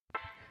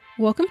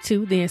Welcome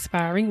to the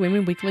Inspiring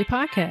Women Weekly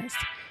podcast,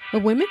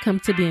 where women come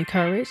to be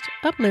encouraged,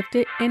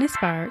 uplifted, and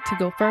inspired to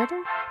go further,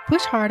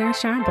 push harder, and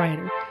shine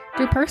brighter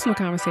through personal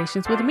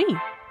conversations with me,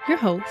 your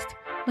host,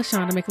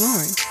 LaShonda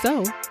McLaurin.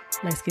 So,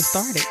 let's get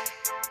started.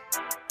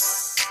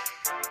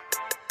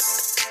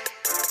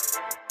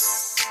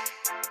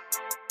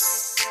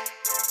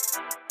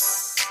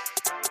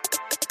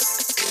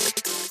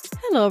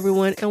 Hello,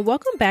 everyone, and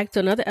welcome back to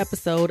another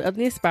episode of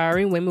the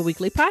Inspiring Women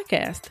Weekly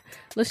podcast.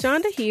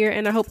 LaShonda here,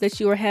 and I hope that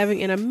you are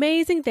having an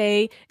amazing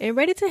day and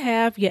ready to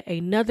have yet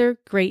another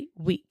great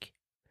week.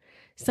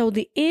 So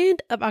the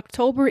end of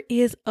October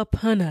is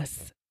upon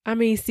us. I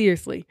mean,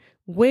 seriously,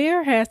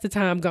 where has the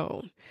time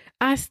gone?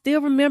 I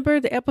still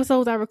remember the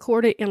episodes I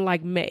recorded in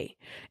May,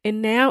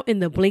 and now in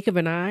the blink of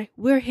an eye,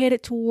 we're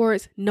headed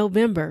towards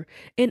November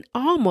and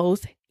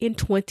almost in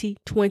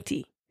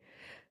 2020.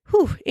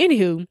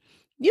 Anywho,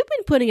 you've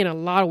been putting in a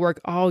lot of work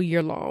all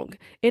year long,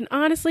 and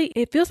honestly,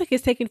 it feels like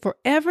it's taking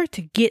forever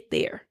to get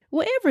there,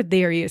 whatever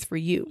there is for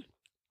you.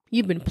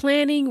 You've been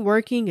planning,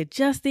 working,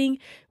 adjusting,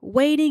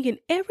 waiting, and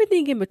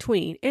everything in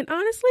between, and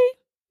honestly,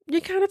 you're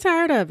kind of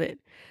tired of it.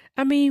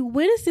 I mean,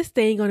 when is this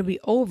thing going to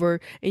be over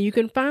and you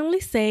can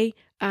finally say,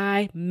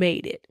 I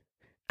made it?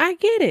 I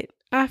get it.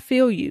 I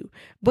feel you.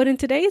 But in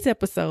today's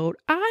episode,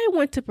 I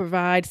want to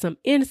provide some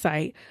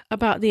insight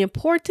about the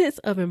importance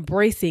of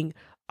embracing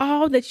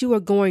all that you are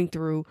going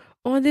through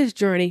on this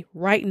journey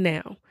right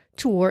now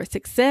towards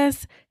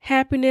success,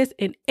 happiness,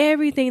 and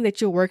everything that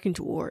you're working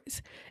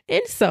towards.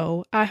 And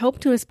so I hope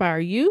to inspire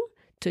you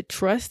to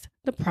trust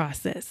the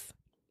process.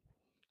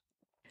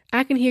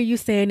 I can hear you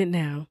saying it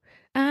now.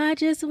 I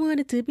just want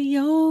it to be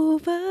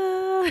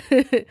over.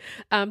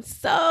 I'm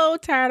so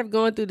tired of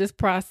going through this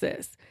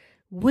process.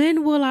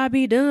 When will I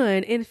be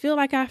done and feel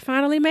like I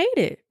finally made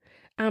it?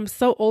 I'm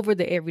so over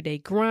the everyday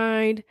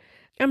grind.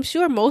 I'm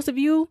sure most of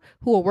you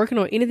who are working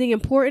on anything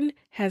important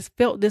has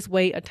felt this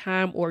way a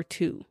time or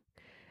two.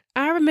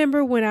 I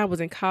remember when I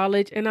was in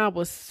college and I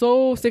was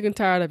so sick and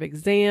tired of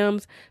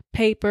exams,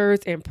 papers,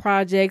 and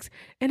projects,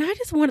 and I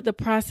just wanted the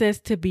process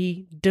to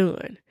be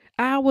done.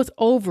 I was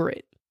over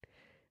it.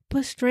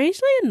 But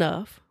strangely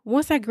enough,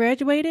 once I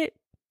graduated,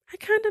 I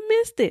kind of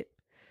missed it.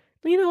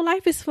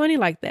 Life is funny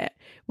like that.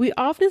 We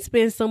often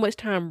spend so much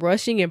time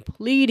rushing and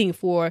pleading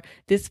for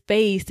this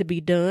phase to be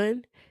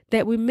done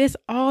that we miss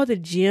all the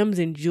gems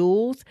and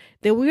jewels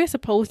that we are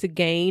supposed to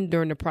gain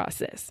during the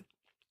process.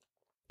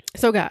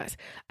 So guys,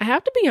 I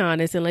have to be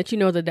honest and let you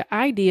know that the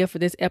idea for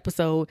this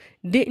episode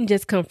didn't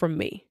just come from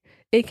me.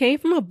 It came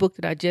from a book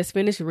that I just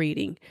finished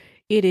reading.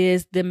 It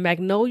is The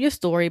Magnolia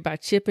Story by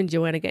Chip and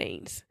Joanna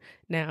Gaines.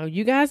 Now,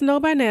 you guys know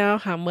by now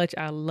how much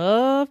I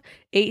love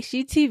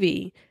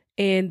HGTV,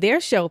 and their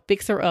show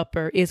Fixer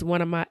Upper is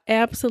one of my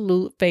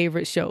absolute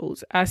favorite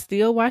shows. I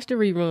still watch the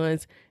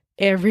reruns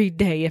every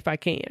day if I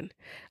can.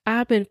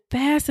 I've been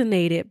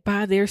fascinated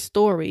by their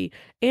story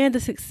and the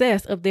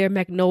success of their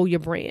Magnolia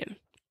brand.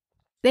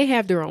 They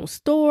have their own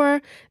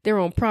store, their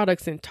own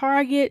products in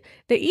Target.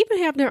 They even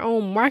have their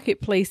own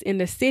marketplace in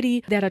the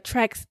city that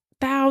attracts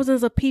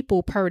thousands of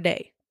people per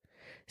day.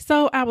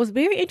 So I was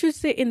very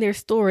interested in their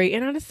story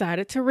and I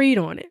decided to read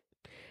on it.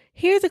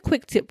 Here's a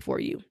quick tip for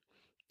you.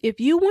 If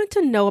you want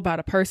to know about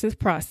a person's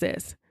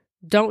process,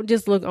 don't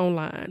just look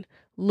online.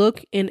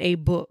 Look in a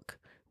book.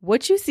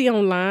 What you see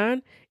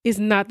online is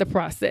not the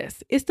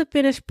process. It's the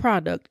finished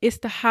product. It's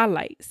the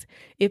highlights.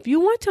 If you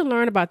want to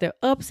learn about their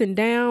ups and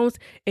downs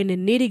and the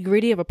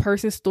nitty-gritty of a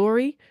person's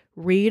story,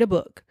 read a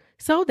book.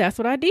 So that's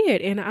what I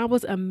did, and I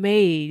was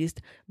amazed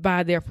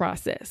by their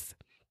process.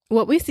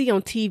 What we see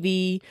on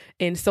TV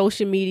and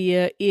social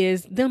media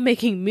is them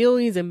making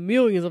millions and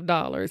millions of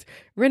dollars,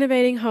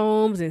 renovating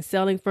homes and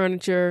selling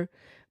furniture.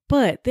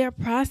 But their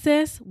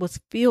process was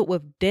filled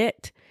with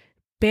debt,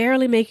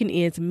 barely making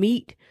ends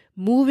meet,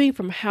 moving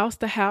from house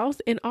to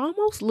house, and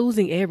almost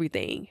losing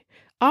everything,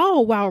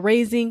 all while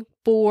raising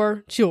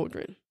 4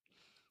 children.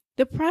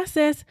 The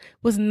process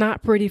was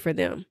not pretty for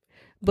them.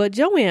 But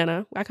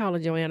Joanna, I call her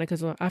Joanna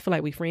because I feel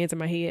like we're friends in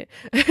my head.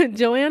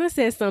 Joanna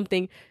said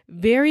something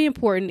very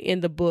important in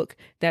the book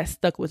that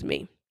stuck with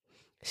me.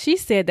 She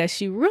said that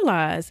she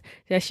realized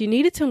that she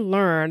needed to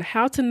learn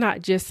how to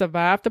not just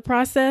survive the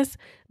process,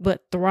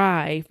 but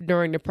thrive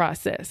during the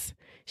process.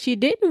 She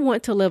didn't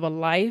want to live a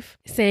life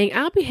saying,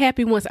 I'll be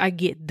happy once I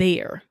get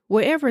there,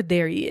 wherever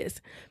there is.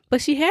 But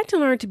she had to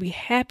learn to be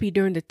happy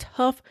during the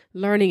tough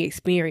learning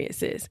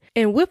experiences.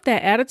 And with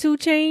that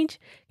attitude change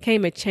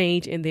came a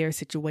change in their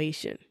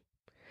situation.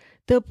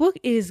 The book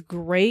is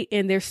great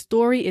and their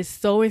story is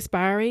so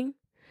inspiring.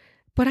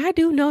 But I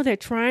do know that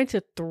trying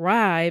to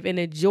thrive and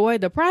enjoy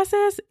the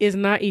process is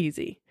not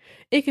easy.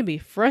 It can be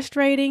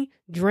frustrating,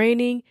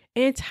 draining,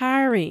 and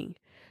tiring.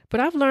 But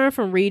I've learned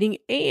from reading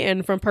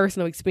and from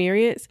personal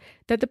experience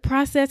that the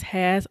process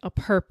has a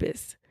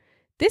purpose.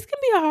 This can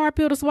be a hard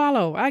pill to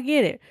swallow. I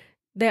get it.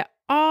 That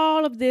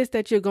all of this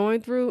that you're going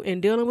through and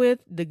dealing with,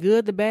 the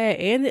good, the bad,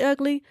 and the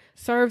ugly,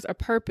 serves a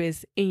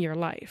purpose in your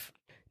life.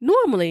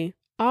 Normally,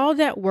 all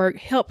that work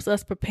helps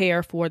us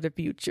prepare for the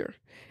future.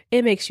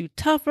 It makes you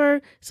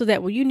tougher so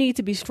that when you need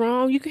to be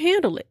strong, you can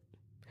handle it.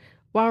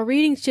 While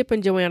reading Chip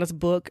and Joanna's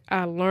book,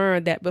 I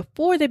learned that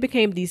before they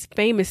became these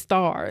famous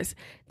stars,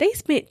 they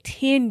spent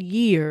 10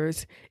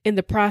 years in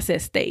the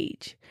process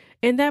stage,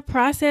 and that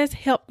process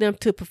helped them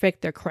to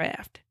perfect their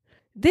craft.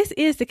 This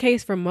is the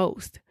case for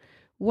most.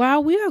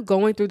 While we are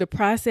going through the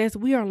process,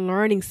 we are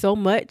learning so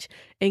much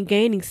and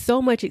gaining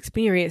so much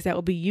experience that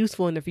will be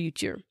useful in the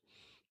future.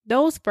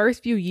 Those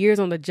first few years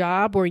on the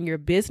job or in your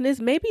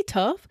business may be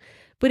tough,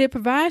 but it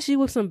provides you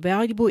with some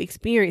valuable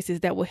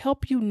experiences that will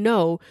help you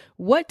know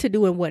what to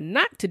do and what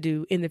not to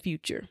do in the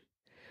future.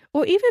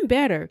 Or even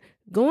better,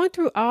 going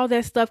through all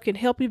that stuff can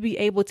help you be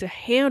able to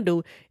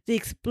handle the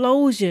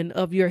explosion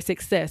of your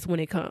success when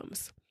it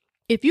comes.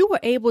 If you were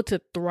able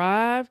to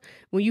thrive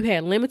when you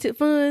had limited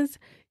funds,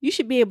 you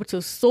should be able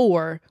to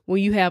soar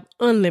when you have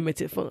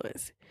unlimited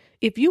funds.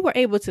 If you were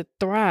able to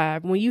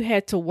thrive when you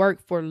had to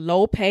work for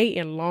low pay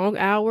and long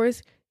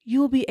hours,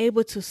 you'll be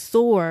able to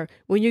soar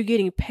when you're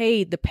getting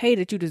paid the pay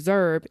that you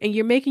deserve and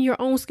you're making your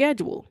own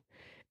schedule.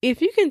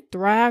 If you can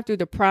thrive through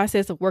the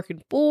process of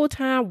working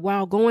full-time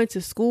while going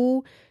to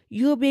school,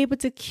 you'll be able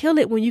to kill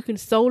it when you can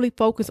solely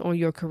focus on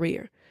your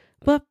career.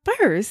 But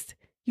first,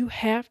 you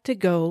have to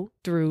go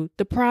through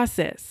the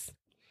process.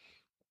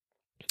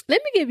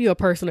 Let me give you a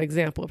personal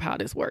example of how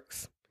this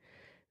works.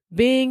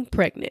 Being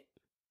pregnant.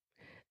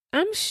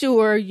 I'm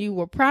sure you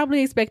were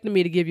probably expecting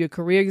me to give you a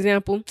career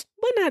example,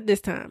 but not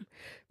this time.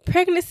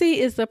 Pregnancy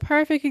is the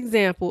perfect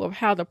example of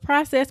how the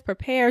process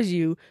prepares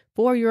you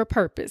for your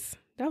purpose.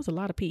 That was a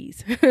lot of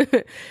P's.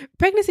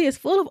 Pregnancy is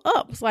full of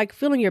ups, like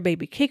feeling your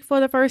baby kick for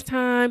the first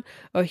time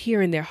or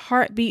hearing their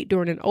heartbeat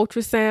during an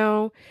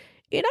ultrasound.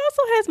 It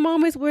also has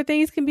moments where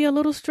things can be a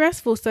little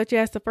stressful, such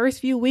as the first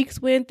few weeks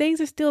when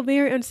things are still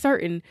very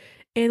uncertain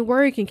and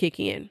worry can kick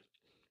in.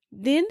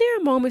 Then there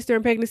are moments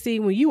during pregnancy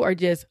when you are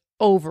just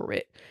over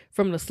it,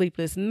 from the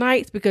sleepless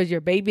nights because your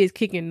baby is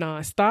kicking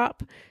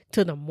nonstop,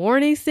 to the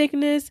morning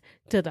sickness,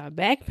 to the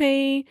back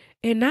pain,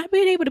 and not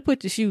being able to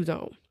put your shoes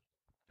on.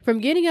 From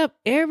getting up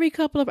every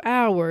couple of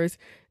hours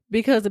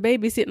because the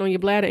baby's sitting on your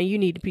bladder and you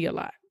need to pee a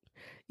lot.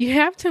 You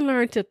have to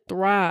learn to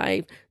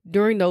thrive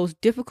during those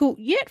difficult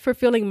yet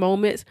fulfilling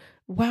moments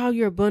while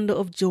your bundle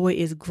of joy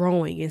is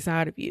growing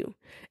inside of you.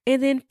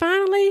 And then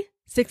finally,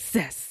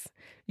 success.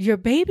 Your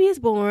baby is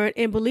born,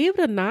 and believe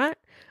it or not,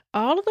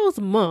 all of those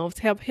months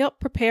have helped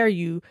prepare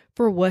you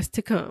for what's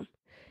to come.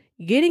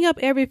 Getting up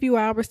every few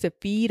hours to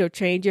feed or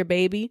change your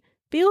baby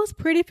feels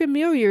pretty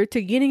familiar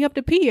to getting up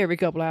to pee every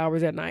couple of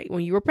hours at night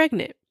when you were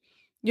pregnant.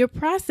 Your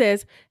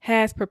process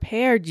has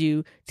prepared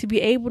you to be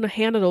able to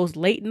handle those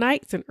late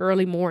nights and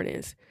early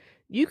mornings.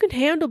 You can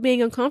handle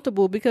being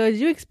uncomfortable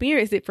because you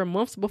experienced it for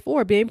months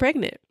before being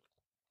pregnant.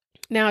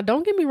 Now,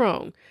 don't get me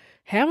wrong.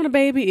 Having a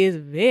baby is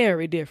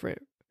very different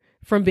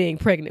from being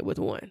pregnant with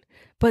one.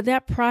 But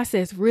that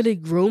process really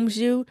grooms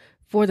you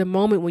for the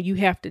moment when you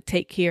have to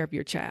take care of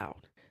your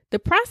child. The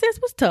process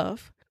was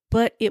tough,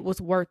 but it was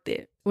worth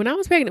it. When I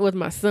was pregnant with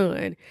my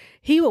son,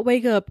 he would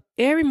wake up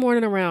every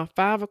morning around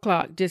 5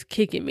 o'clock just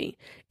kicking me.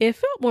 It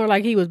felt more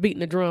like he was beating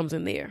the drums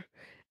in there.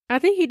 I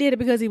think he did it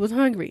because he was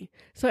hungry.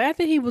 So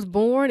after he was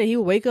born and he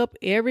would wake up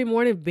every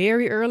morning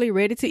very early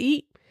ready to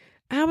eat,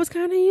 I was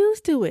kind of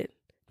used to it.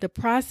 The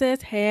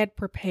process had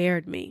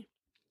prepared me.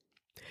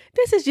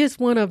 This is just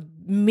one of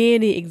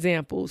many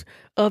examples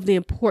of the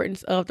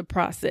importance of the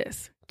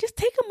process. Just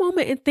take a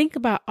moment and think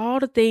about all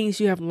the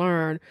things you have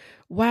learned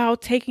while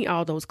taking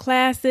all those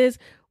classes,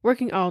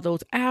 working all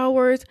those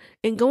hours,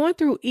 and going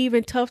through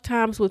even tough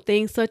times with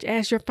things such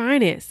as your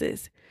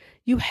finances.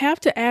 You have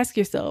to ask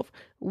yourself,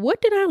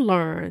 what did I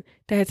learn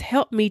that has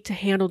helped me to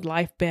handle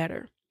life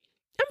better?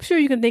 I'm sure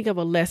you can think of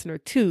a lesson or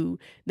two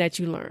that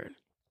you learned.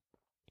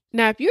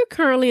 Now, if you're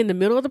currently in the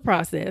middle of the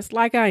process,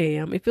 like I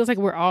am, it feels like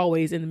we're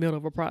always in the middle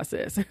of a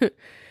process.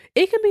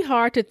 It can be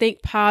hard to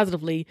think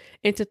positively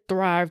and to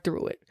thrive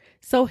through it.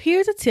 So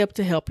here's a tip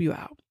to help you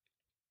out.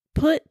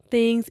 Put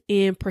things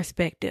in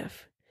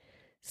perspective.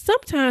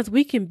 Sometimes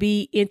we can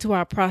be into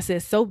our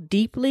process so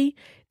deeply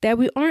that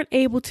we aren't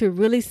able to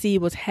really see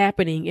what's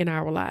happening in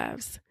our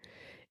lives.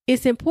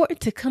 It's important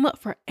to come up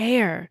for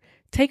air,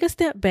 take a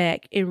step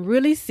back, and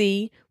really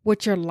see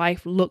what your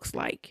life looks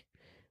like.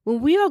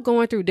 When we are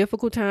going through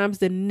difficult times,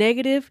 the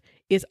negative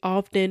is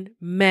often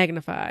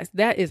magnified.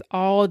 That is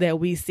all that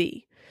we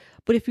see.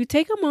 But if you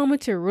take a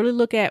moment to really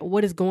look at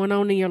what is going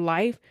on in your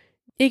life,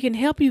 it can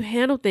help you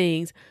handle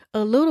things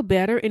a little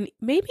better and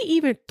maybe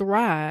even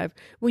thrive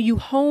when you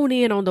hone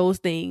in on those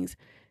things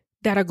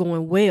that are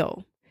going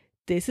well.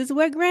 This is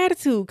where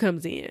gratitude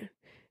comes in.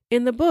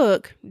 In the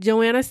book,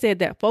 Joanna said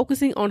that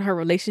focusing on her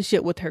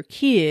relationship with her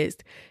kids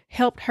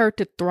helped her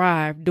to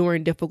thrive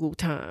during difficult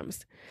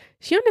times.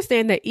 She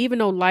understands that even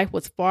though life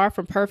was far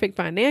from perfect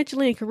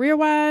financially and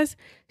career-wise,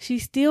 she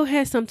still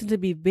had something to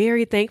be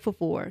very thankful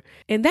for.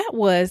 And that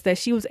was that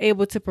she was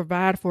able to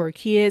provide for her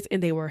kids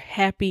and they were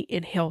happy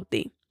and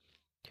healthy.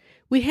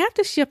 We have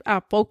to shift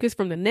our focus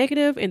from the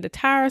negative and the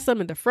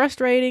tiresome and the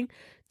frustrating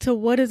to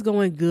what is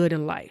going good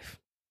in life.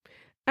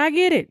 I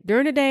get it.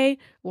 During the day,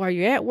 while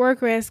you're at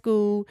work or at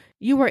school,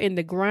 you are in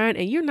the grind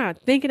and you're not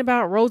thinking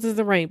about roses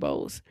and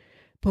rainbows.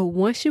 But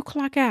once you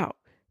clock out,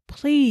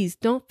 please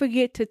don't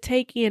forget to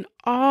take in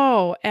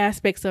all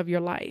aspects of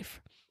your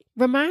life.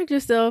 Remind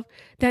yourself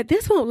that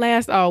this won't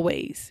last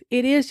always.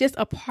 It is just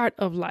a part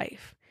of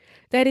life.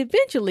 That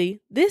eventually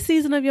this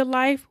season of your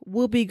life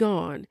will be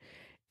gone,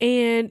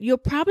 and you'll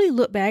probably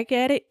look back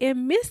at it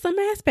and miss some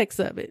aspects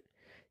of it.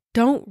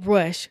 Don't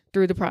rush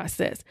through the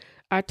process.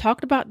 I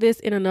talked about this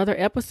in another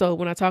episode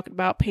when I talked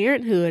about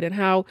parenthood and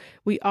how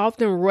we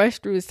often rush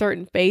through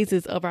certain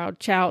phases of our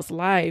child's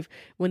life.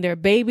 When they're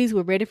babies,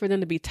 we're ready for them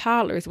to be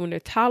toddlers. When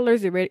they're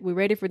toddlers, we're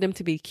ready for them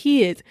to be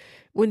kids.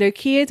 When they're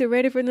kids, we're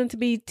ready for them to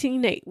be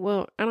teenage.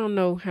 Well, I don't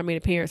know how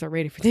many parents are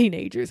ready for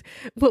teenagers,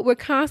 but we're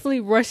constantly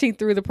rushing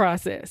through the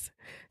process.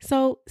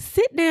 So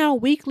sit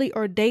down weekly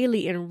or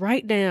daily and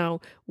write down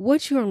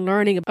what you're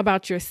learning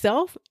about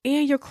yourself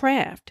and your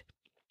craft.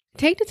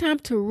 Take the time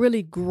to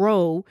really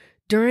grow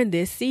during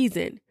this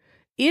season.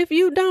 If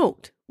you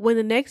don't, when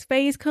the next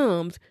phase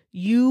comes,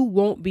 you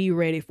won't be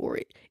ready for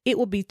it. It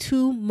will be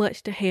too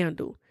much to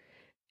handle.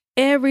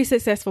 Every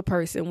successful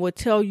person will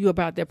tell you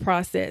about their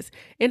process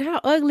and how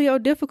ugly or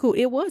difficult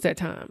it was at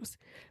times.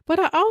 But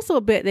I also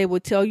bet they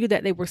will tell you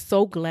that they were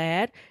so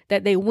glad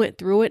that they went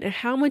through it and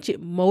how much it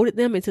molded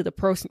them into the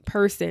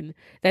person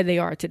that they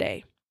are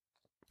today.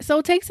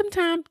 So take some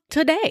time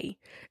today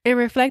and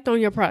reflect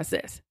on your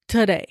process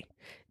today.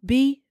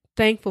 Be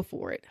thankful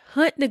for it.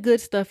 Hunt the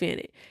good stuff in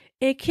it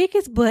and kick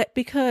its butt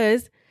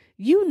because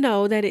you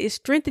know that it is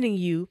strengthening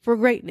you for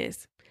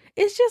greatness.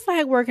 It's just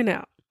like working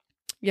out.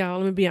 Y'all,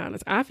 let me be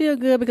honest. I feel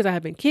good because I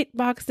have been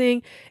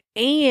kickboxing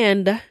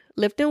and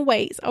lifting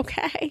weights.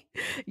 Okay.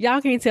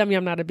 Y'all can't tell me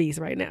I'm not a beast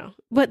right now,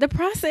 but the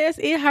process,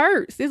 it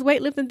hurts. This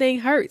weightlifting thing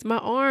hurts. My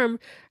arm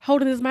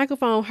holding this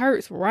microphone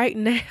hurts right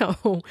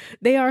now.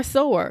 They are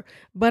sore,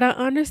 but I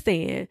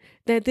understand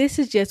that this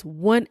is just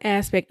one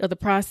aspect of the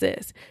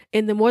process.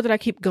 And the more that I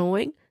keep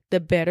going, the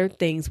better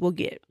things will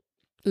get.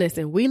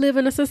 Listen, we live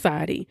in a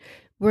society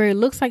where it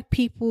looks like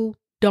people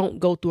don't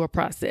go through a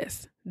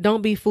process.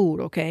 Don't be fooled,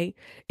 okay?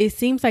 It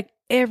seems like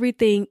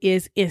everything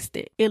is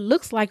instant. It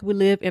looks like we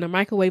live in a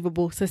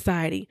microwavable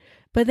society,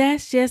 but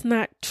that's just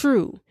not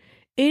true.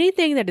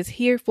 Anything that is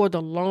here for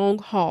the long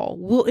haul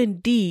will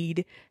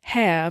indeed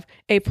have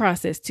a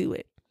process to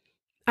it.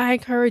 I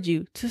encourage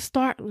you to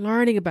start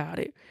learning about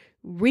it.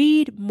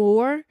 Read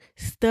more,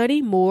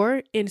 study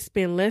more, and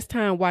spend less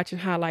time watching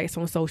highlights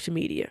on social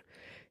media.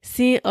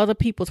 Seeing other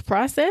people's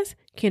process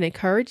can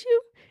encourage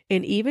you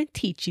and even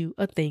teach you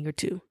a thing or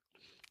two.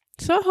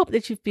 So I hope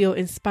that you feel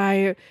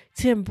inspired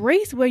to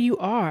embrace where you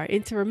are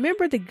and to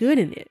remember the good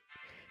in it.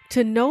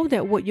 To know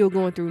that what you're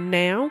going through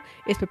now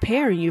is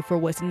preparing you for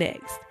what's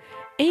next.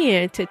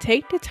 And to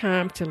take the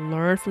time to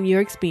learn from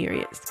your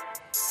experience.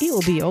 It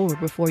will be over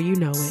before you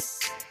know it.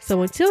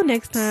 So until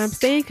next time,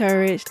 stay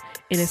encouraged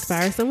and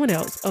inspire someone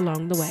else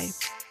along the way.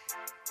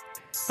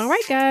 All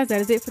right, guys,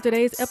 that is it for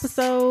today's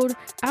episode.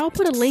 I'll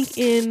put a link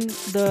in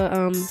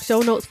the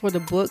show notes for the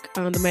book,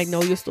 The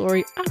Magnolia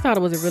Story. I thought it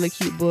was a really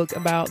cute book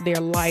about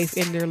their life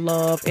and their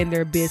love and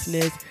their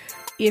business.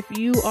 If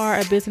you are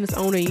a business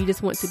owner and you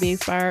just want to be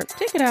inspired,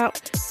 check it out.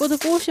 For the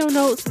full show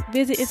notes,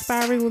 visit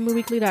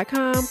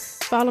inspiringwomenweekly.com.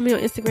 Follow me on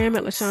Instagram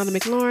at LaShonda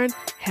McLaurin.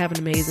 Have an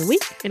amazing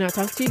week, and I'll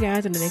talk to you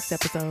guys in the next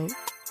episode.